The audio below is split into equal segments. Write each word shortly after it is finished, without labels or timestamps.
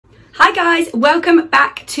Hi guys, welcome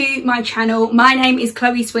back to my channel. My name is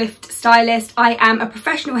Chloe Swift, stylist. I am a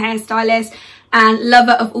professional hairstylist and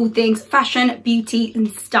lover of all things fashion, beauty and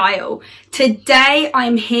style. Today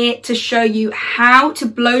I'm here to show you how to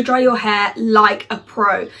blow dry your hair like a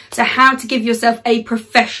pro. So how to give yourself a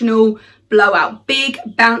professional blowout, big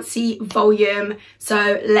bouncy volume.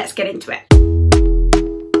 So let's get into it.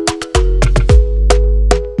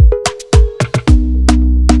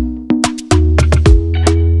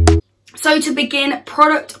 So to begin,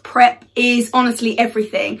 product prep is honestly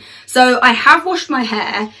everything. So I have washed my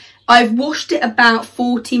hair. I've washed it about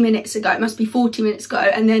 40 minutes ago. It must be 40 minutes ago.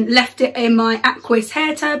 And then left it in my Aquis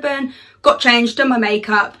hair turban, got changed, done my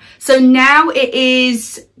makeup. So now it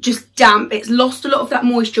is just damp. It's lost a lot of that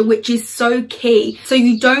moisture, which is so key. So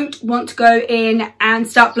you don't want to go in and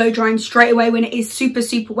start blow drying straight away when it is super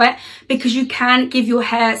wet, because you can give your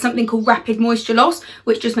hair something called rapid moisture loss,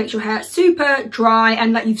 which just makes your hair super dry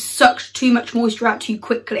and like you've sucked too much moisture out too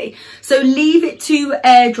quickly. So leave it to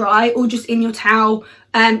air dry or just in your towel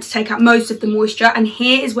to take out most of the moisture. And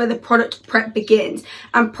here is where the product prep begins,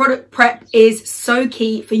 and product prep is so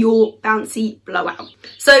key for your bouncy blowout.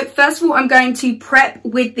 So first of all, I'm going to prep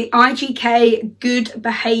with the IGK Good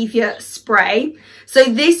Behaviour Spray. So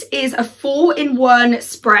this is a 4-in-1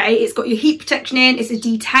 spray. It's got your heat protection in, it's a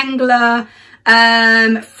detangler,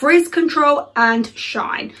 frizz control and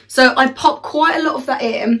shine. So I pop quite a lot of that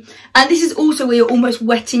in, and this is also where you're almost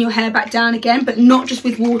wetting your hair back down again, but not just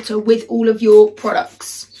with water, with all of your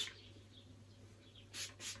products.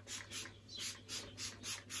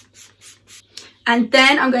 And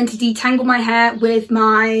then I'm going to detangle my hair with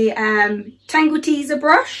my Tangle Teaser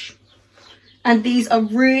brush, and these are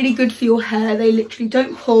really good for your hair. They literally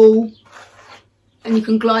don't pull and you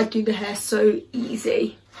can glide through the hair so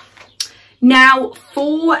easy. Now,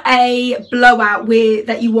 for a blowout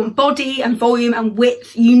that you want body and volume and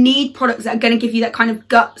width, you need products that are going to give you that kind of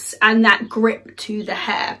guts and that grip to the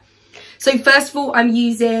hair. So first of all, I'm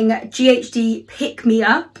using GHD Pick Me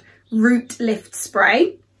Up Root Lift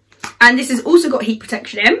Spray. And this has also got heat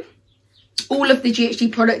protection in. All of the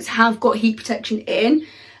GHD products have got heat protection in.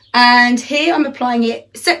 And here I'm applying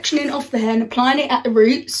it, sectioning off the hair and applying it at the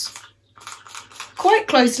roots quite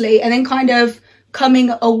closely, and then kind of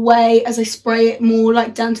coming away as I spray it more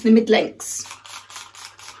like down to the mid-lengths.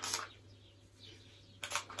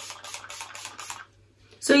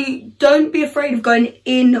 So you don't be afraid of going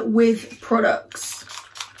in with products,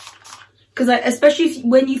 because especially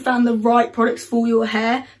when you found the right products for your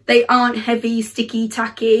hair, they aren't heavy, sticky,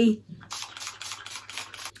 tacky.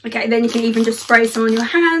 Okay, then you can even just spray some on your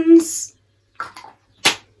hands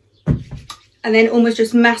and then almost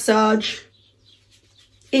just massage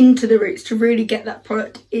into the roots to really get that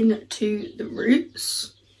product into the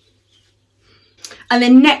roots. And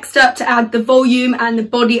then next up, to add the volume and the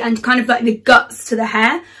body and kind of like the guts to the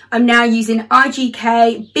hair, I'm now using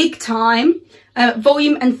IGK Big Time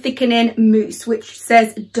Volume and Thickening Mousse, which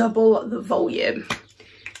says double the volume.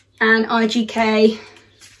 And IGK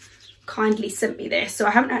kindly sent me this, so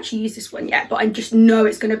I haven't actually used this one yet, but I just know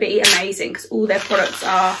it's going to be amazing because all their products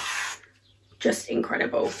are just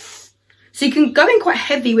incredible. So you can go in quite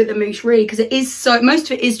heavy with the mousse, really, because it is so, most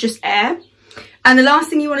of it is just air. And the last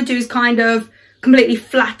thing you want to do is kind of completely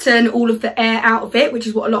flatten all of the air out of it, which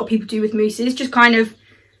is what a lot of people do with mousses. Just kind of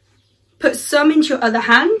put some into your other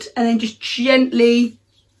hand and then just gently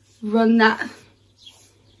run that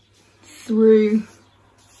through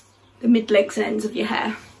the mid-lengths and ends of your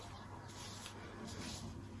hair.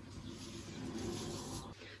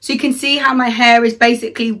 So you can see how my hair is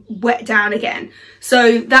basically wet down again.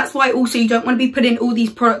 So that's why also you don't want to be putting all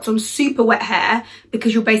these products on super wet hair,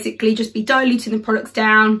 because you'll basically just be diluting the products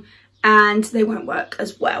down and they won't work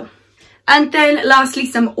as well. And then lastly,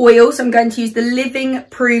 some oil. So I'm going to use the Living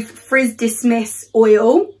Proof Frizz Dismiss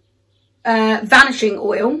oil, vanishing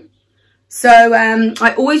oil. So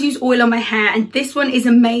I always use oil on my hair, and this one is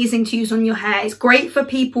amazing to use on your hair. It's great for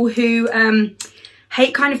people who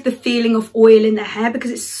hate kind of the feeling of oil in their hair,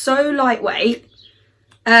 because it's so lightweight.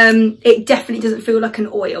 It definitely doesn't feel like an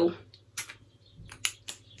oil,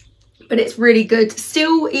 but it's really good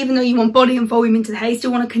still. Even though you want body and volume into the hair, you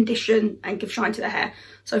still want to condition and give shine to the hair.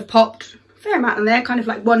 So I've popped a fair amount in there, kind of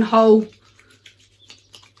like one whole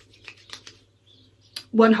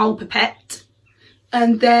pipette,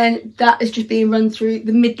 and then that is just being run through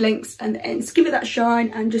the mid-lengths and the ends, give it that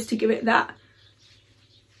shine and just to give it that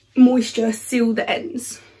moisture, seal the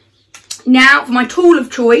ends. Now for my tool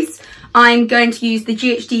of choice, I'm going to use the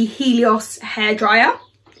GHD Helios hairdryer,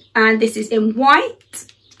 and this is in white.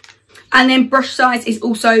 And then brush size is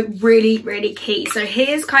also really key. So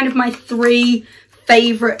here's kind of my 3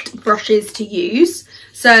 favourite brushes to use.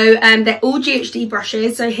 So they're all GHD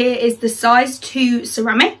brushes. So here is the size 2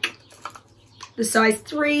 ceramic, the size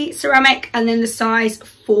 3 ceramic, and then the size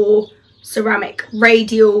 4 ceramic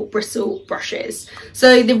radial bristle brushes.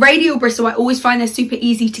 So the radial bristle, I always find they're super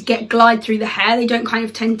easy to glide through the hair. They don't kind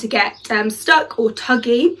of tend to get stuck or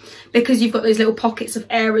tuggy because you've got those little pockets of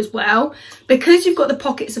air as well. Because you've got the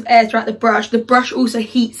pockets of air throughout the brush also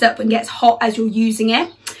heats up and gets hot as you're using it.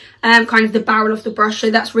 Kind of the barrel of the brush,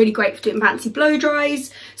 so that's really great for doing bouncy blow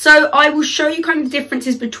dries. So I will show you kind of the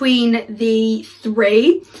differences between the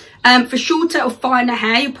three. For shorter or finer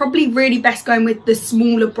hair, you're probably really best going with the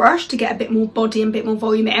smaller brush to get a bit more body and a bit more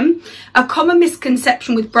volume in. A common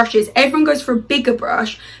misconception with brushes, everyone goes for a bigger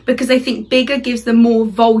brush because they think bigger gives them more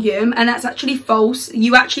volume, and that's actually false.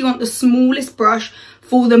 You actually want the smallest brush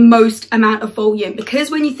for the most amount of volume,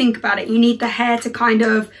 because when you think about it, you need the hair to kind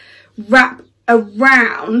of wrap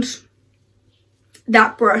around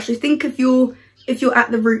that brush. So think if you're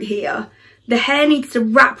at the root here, the hair needs to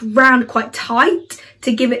wrap round quite tight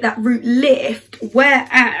to give it that root lift,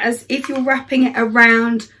 whereas if you're wrapping it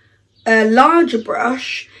around a larger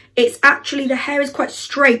brush, it's actually, the hair is quite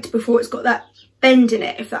straight before it's got that bend in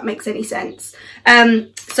it, if that makes any sense.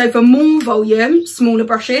 So for more volume, smaller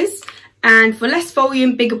brushes, and for less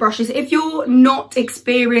volume, bigger brushes. If you're not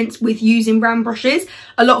experienced with using round brushes,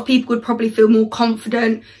 a lot of people would probably feel more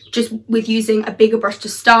confident just with using a bigger brush to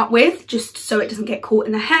start with, just so it doesn't get caught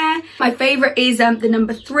in the hair. My favourite is the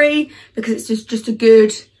number 3, because it's just a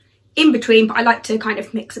good in between, but I like to kind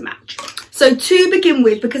of mix and match. So to begin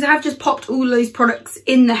with, because I have just popped all those products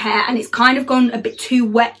in the hair and it's kind of gone a bit too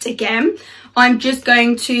wet again, I'm just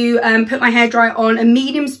going to put my hairdryer on a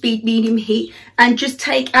medium speed, medium heat, and just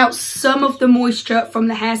take out some of the moisture from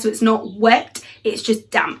the hair so it's not wet, it's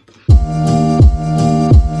just damp.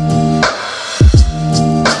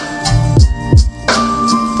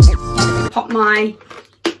 Pop my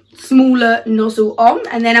smaller nozzle on,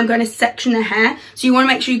 and then I'm going to section the hair. So you want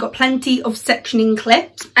to make sure you've got plenty of sectioning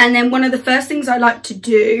clips. And then one of the first things I like to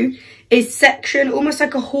do is section almost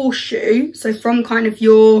like a horseshoe. So from kind of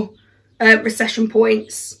your recession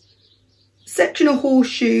points, section a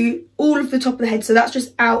horseshoe all of the top of the head, so that's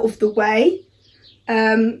just out of the way,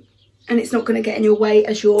 and it's not going to get in your way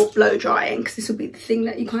as you're blow drying, because this will be the thing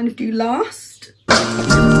that you kind of do last.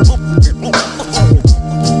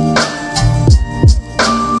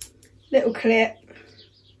 Little clip,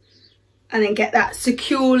 and then get that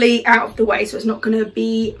securely out of the way so it's not going to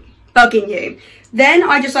be bugging you. Then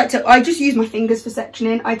I just use my fingers for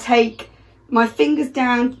sectioning. I take my fingers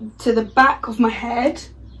down to the back of my head,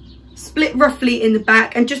 split roughly in the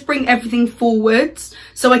back, and just bring everything forwards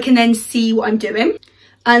so I can then see what I'm doing.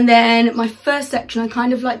 And then my first section, I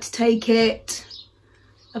kind of like to take it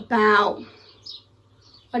about,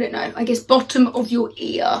 I don't know, I guess bottom of your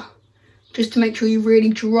ear, just to make sure you really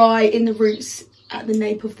dry in the roots at the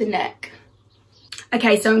nape of the neck.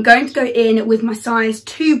 Okay, so I'm going to go in with my size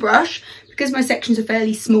 2 brush because my sections are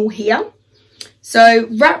fairly small here. So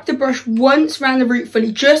wrap the brush once around the root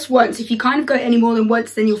fully, just once. If you kind of go any more than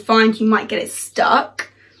once, then you'll find you might get it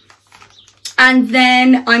stuck. And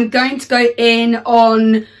then I'm going to go in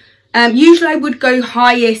on, usually I would go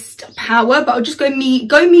highest power, but I'll just go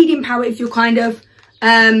medium power if you're kind of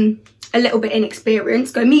a little bit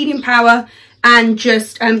inexperienced. Go medium power, and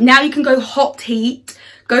just, now you can go hot heat.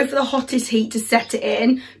 Go for the hottest heat to set it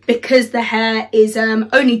in, because the hair is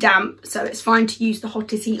only damp, so it's fine to use the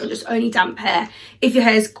hottest heat on just only damp hair. If your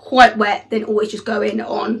hair is quite wet, then always just go in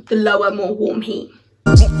on the lower, more warm heat.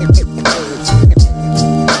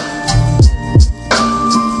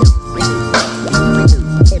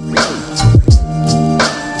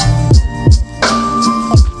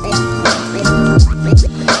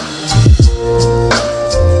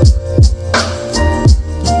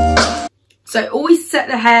 So always set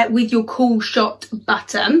the hair with your cool shot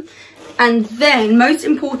button. And then, most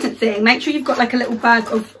important thing, make sure you've got like a little bag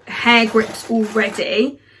of hair grips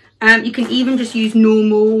already. You can even just use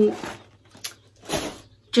normal,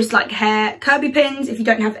 just like hair curby pins if you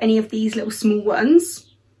don't have any of these little small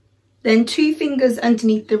ones. Then 2 fingers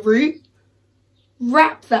underneath the root,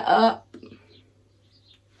 wrap that up.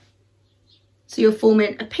 So you're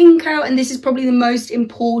forming a pink out, and this is probably the most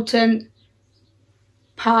important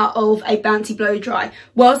part of a bouncy blow dry.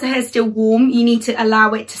 Whilst the hair's still warm, you need to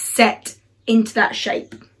allow it to set into that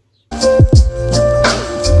shape.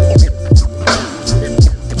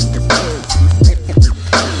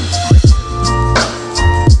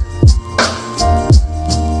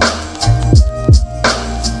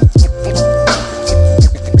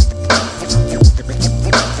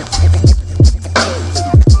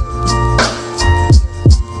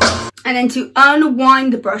 And then to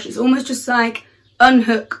unwind the brush. It's almost just like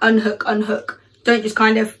unhook, unhook, unhook. Don't just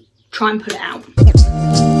kind of try and pull it out.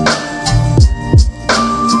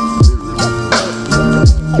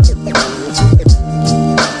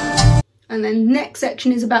 And then next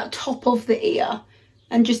section is about top of the ear.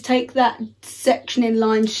 And just take that section in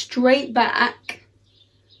line straight back.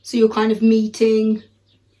 So you're kind of meeting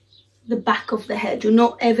the back of the head. You're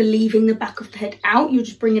not ever leaving the back of the head out. You're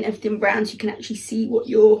just bringing everything round so you can actually see what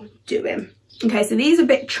you're doing. Okay, so these are a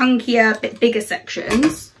bit chunkier, a bit bigger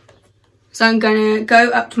sections. So I'm gonna go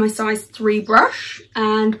up to my size 3 brush,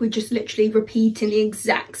 and we're just literally repeating the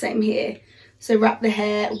exact same here. So wrap the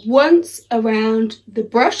hair once around the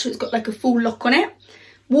brush, so it's got like a full lock on it.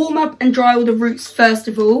 Warm up and dry all the roots first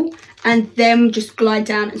of all, and then just glide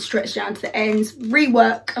down and stretch down to the ends.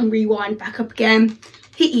 Rework and rewind back up again.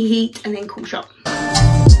 Heat, and then cool shot.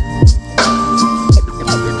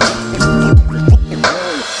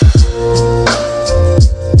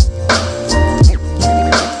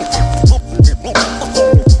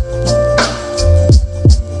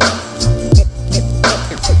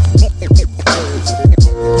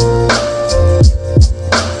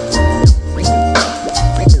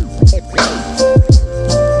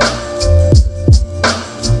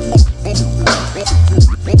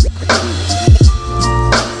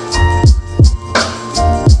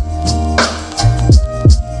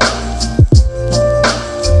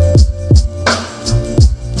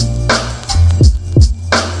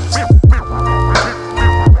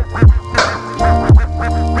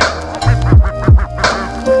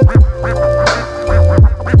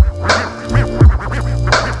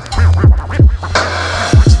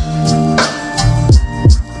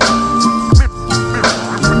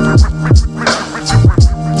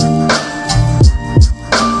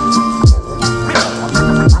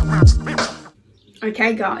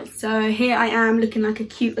 Okay guys, so here I am looking like a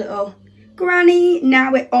cute little granny.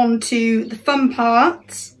 Now we're on to the fun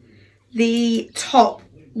part, the top,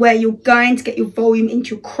 where you're going to get your volume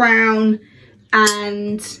into your crown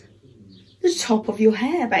and the top of your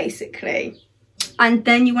hair basically. And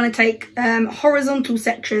then you want to take horizontal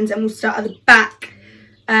sections, and we'll start at the back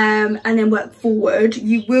and then work forward.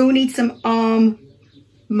 You will need some arm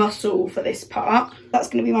muscle for this part. That's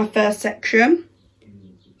going to be my first section.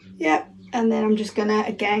 Yep. And then I'm just gonna,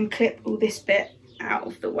 again, clip all this bit out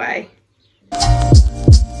of the way.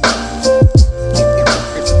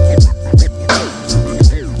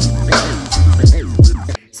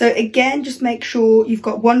 So again, just make sure you've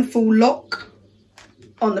got one full lock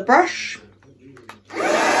on the brush. And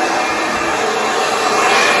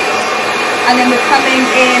then we're coming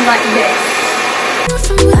in like this.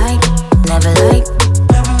 Never like, never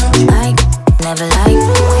like, never like.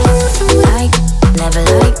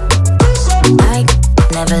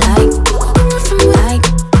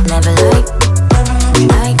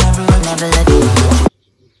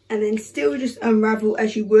 And then still just unravel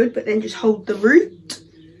as you would, but then just hold the root.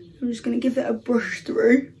 I'm just going to give it a brush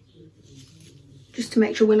through, just to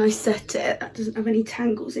make sure when I set it, that doesn't have any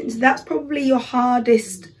tangles in. So that's probably your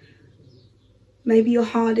hardest, maybe your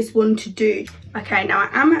hardest one to do. Okay, now I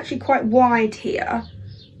am actually quite wide here.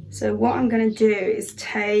 So what I'm going to do is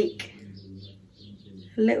take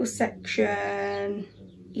a little section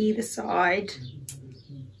either side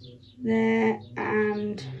there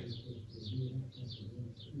and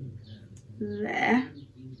there,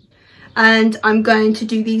 and I'm going to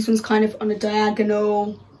do these ones kind of on a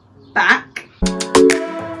diagonal back.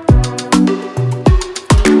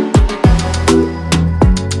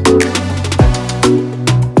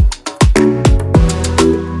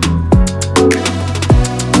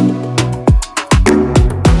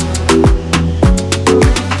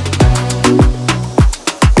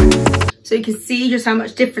 So you can see just how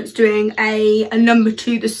much difference doing a number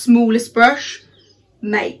 2, the smallest brush,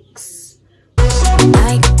 makes. Never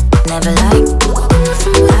like, never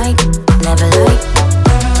like, never like.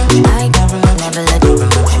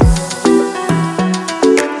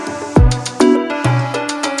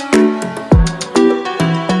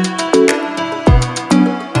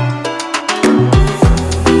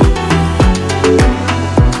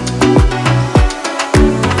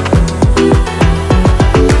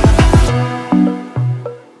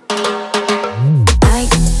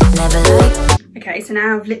 Okay, so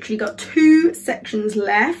now I've literally got 2 sections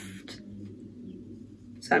left.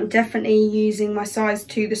 So I'm definitely using my size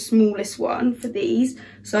 2, the smallest one for these.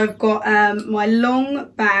 So I've got my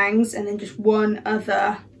long bangs and then just one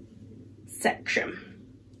other section.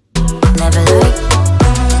 Never like,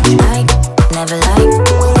 never like, never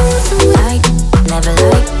like, never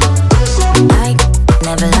like,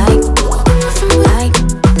 never like,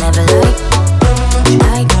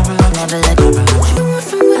 never like.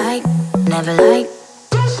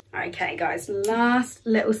 Okay guys, last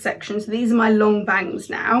little section. So these are my long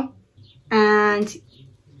bangs now, and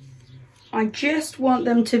I just want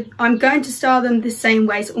them to, I'm going to style them the same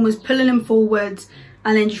way, so almost pulling them forwards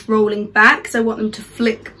and then just rolling back. So I want them to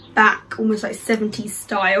flick back almost like 70s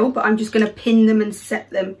style, but I'm just going to pin them and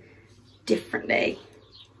set them differently.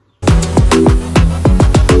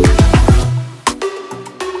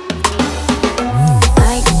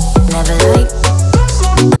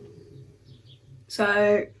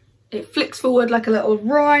 So it flicks forward like a little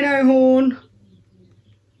rhino horn.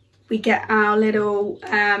 We get our little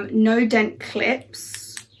no dent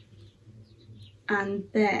clips, and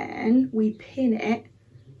then we pin it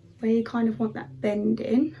where you kind of want that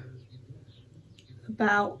bending,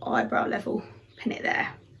 about eyebrow level, pin it there.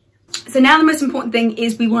 So now the most important thing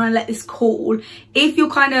is we want to let this cool. If you're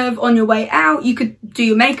kind of on your way out, you could do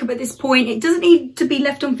your makeup at this point. It doesn't need to be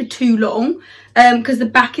left on for too long because the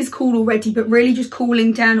back is cool already, but really just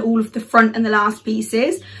cooling down all of the front and the last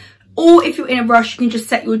pieces. Or if you're in a rush, you can just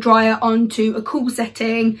set your dryer onto a cool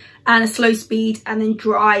setting and a slow speed, and then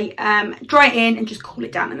dry it in and just cool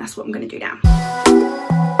it down. And that's what I'm going to do now.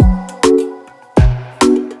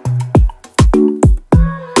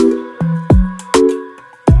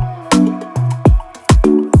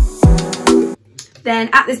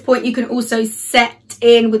 Then at this point you can also set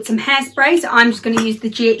in with some hairspray. So I'm just going to use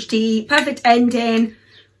the GHD Perfect Ending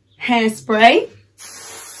hairspray,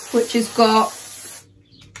 which has got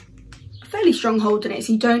a fairly strong hold in it,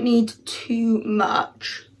 so you don't need too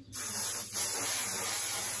much.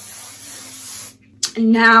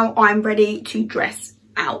 And now I'm ready to dress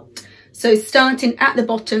out. So starting at the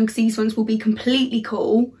bottom, because these ones will be completely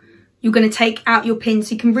cool, you're going to take out your pins,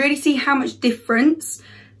 so you can really see how much difference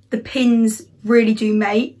the pins really do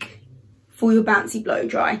make for your bouncy blow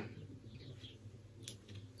dry.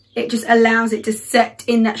 It just allows it to set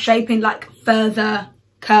in that shape in like further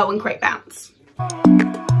curl and create bounce.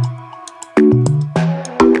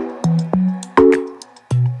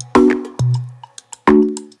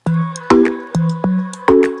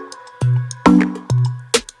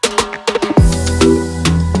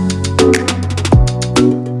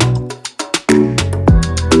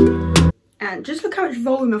 Just look how much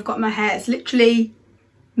volume I've got in my hair. It's literally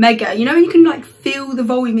mega. You know when you can like feel the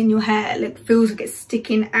volume in your hair? It feels like it's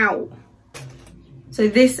sticking out. So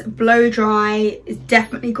this blow dry is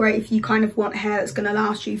definitely great if you kind of want hair that's going to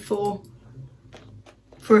last you for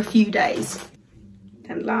a few days.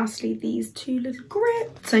 And lastly, these two little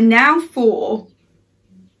grips. So now for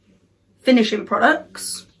finishing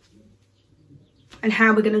products and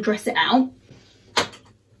how we're going to dress it out.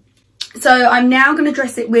 So I'm now going to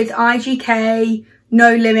dress it with IGK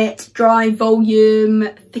No Limit Dry Volume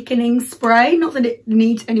Thickening Spray. Not that it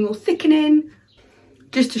needs any more thickening,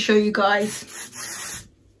 just to show you guys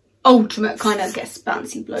ultimate kind of, I guess,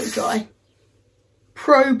 bouncy blow dry.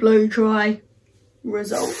 Pro blow dry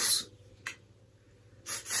results.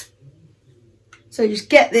 So just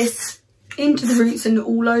get this into the roots and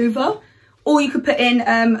all over. Or you could put in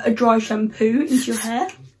a dry shampoo into your hair.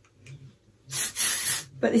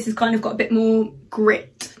 But this has kind of got a bit more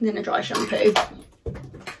grit than a dry shampoo.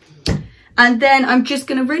 And then I'm just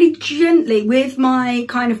going to really gently, with my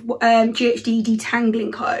kind of GHD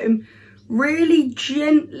detangling comb, really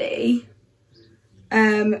gently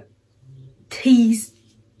tease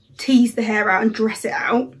the hair out and dress it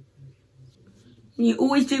out. And you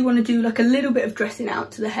always do want to do like a little bit of dressing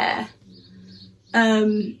out to the hair.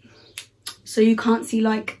 So you can't see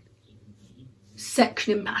like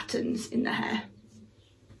sectioning patterns in the hair.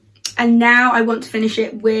 And now I want to finish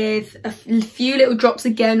it with a few little drops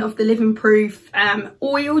again of the Living Proof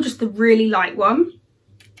oil, just the really light one.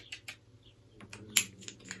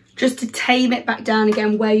 Just to tame it back down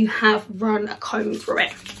again where you have run a comb through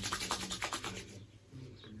it.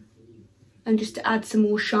 And just to add some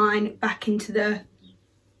more shine back into the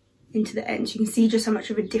end. So you can see just how much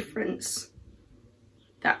of a difference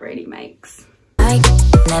that really makes. Like,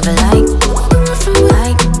 never like, never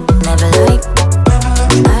like, never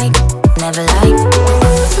like, never like,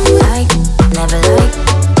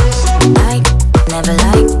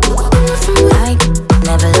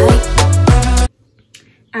 never like.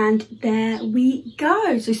 And there we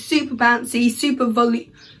go. So super bouncy, super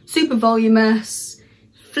voluminous,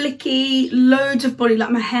 flicky, loads of body.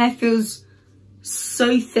 Like my hair feels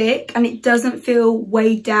so thick and it doesn't feel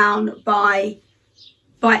weighed down by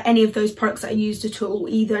any of those products that I used at all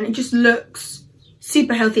either. And it just looks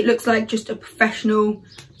super healthy. It looks like just a professional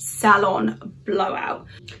salon blowout.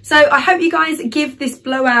 So I hope you guys give this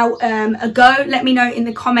blowout a go. Let me know in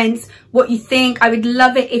the comments what you think. I would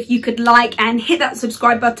love it if you could like and hit that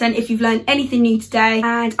subscribe button if you've learned anything new today,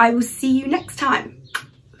 and I will see you next time.